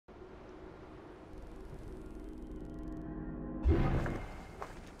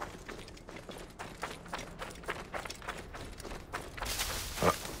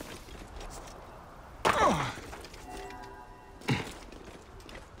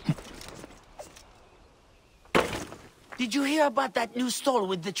Did you hear about that new stall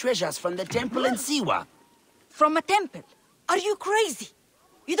with the treasures from the temple in Siwa? From a temple? Are you crazy?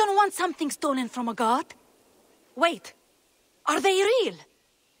 You don't want something stolen from a god? Wait, are they real?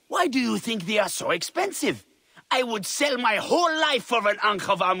 Why do you think they are so expensive? I would sell my whole life for an Ankh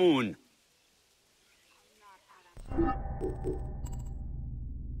of Amun.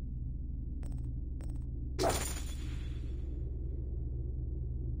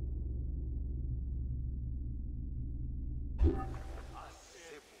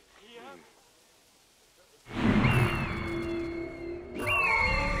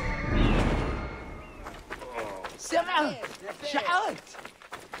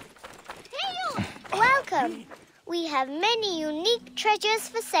 Welcome. We have many unique treasures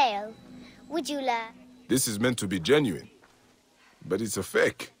for sale. Would you like? This is meant to be genuine, but it's a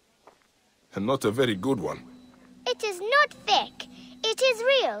fake, and not a very good one. It is not fake. It is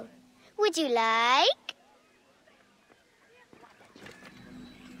real. Would you like?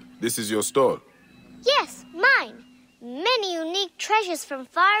 This is your stall? Yes, mine. Many unique treasures from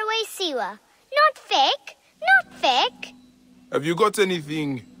faraway Siwa. Not fake. Not fake. Have you got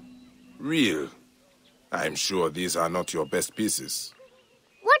anything real? I'm sure these are not your best pieces.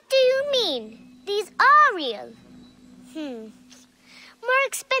 What do you mean? These are real. More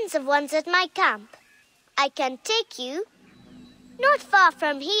expensive ones at my camp. I can take you. Not far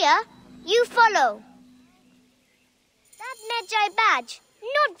from here. You follow. That Magi badge.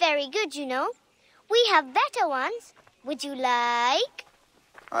 Not very good, you know. We have better ones. Would you like?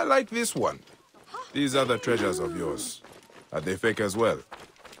 I like this one. These other treasures of yours. Are they fake as well?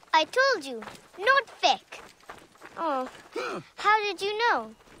 I told you, not fake. Oh, how did you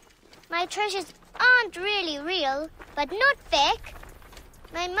know? My treasures aren't really real, but not fake.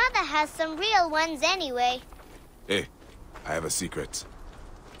 My mother has some real ones anyway. Hey, I have a secret.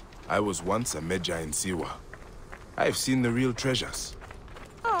 I was once a Magi in Siwa. I've seen the real treasures.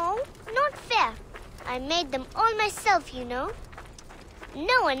 Oh, not fair. I made them all myself, you know.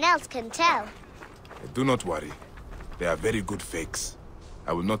 No one else can tell. Do not worry. They are very good fakes.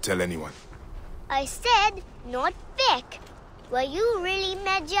 I will not tell anyone. I said not fake. Were you really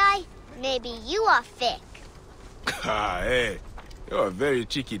Magi? Maybe you are fake. Hey, you're a very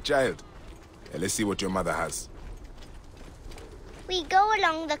cheeky child. Let's see what your mother has. We go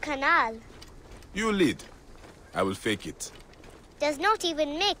along the canal. You lead. I will fake it. Does not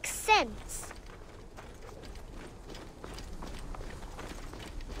even make sense.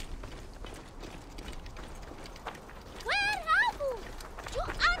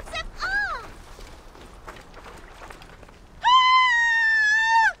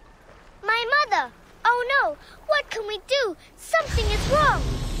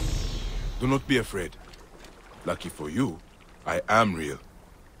 Do not be afraid. Lucky for you, I am real.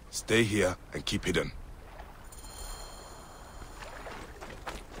 Stay here and keep hidden.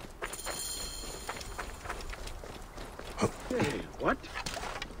 Hey, what?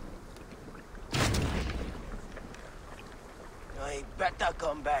 I better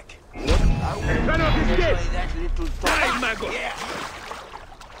come back. Turn off his gate! That little Die, Mago! Yeah.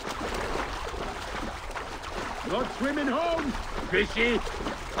 Not swimming home, fishy!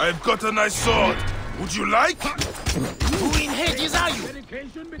 I've got a nice sword. Would you like? Who in Hades are you?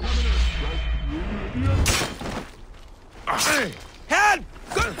 Medication becoming a... Hey! Help!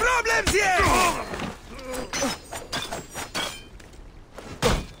 Got problems here!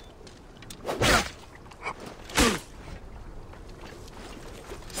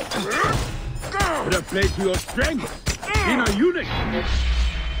 Better play to your strength. In a eunuch.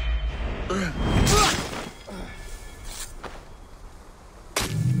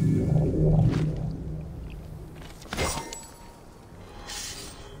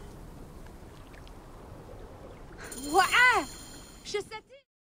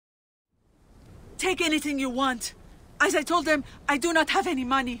 Take anything you want. As I told them, I do not have any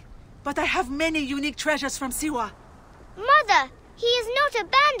money, but I have many unique treasures from Siwa. Mother, he is not a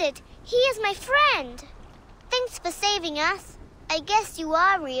bandit. He is my friend. Thanks for saving us. I guess you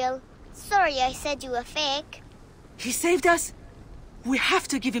are real. Sorry I said you were fake. He saved us? We have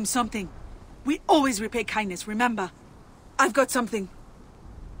to give him something. We always repay kindness, remember? I've got something.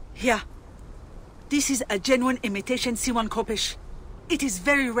 Here. This is a genuine imitation Siwan Kopish. It is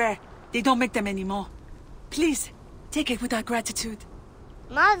very rare. They don't make them anymore. Please, take it with our gratitude.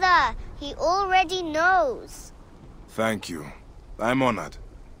 Mother, he already knows. Thank you. I'm honored.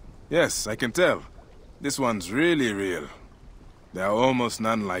 Yes, I can tell. This one's really real. There are almost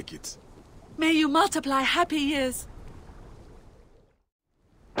none like it. May you multiply happy years.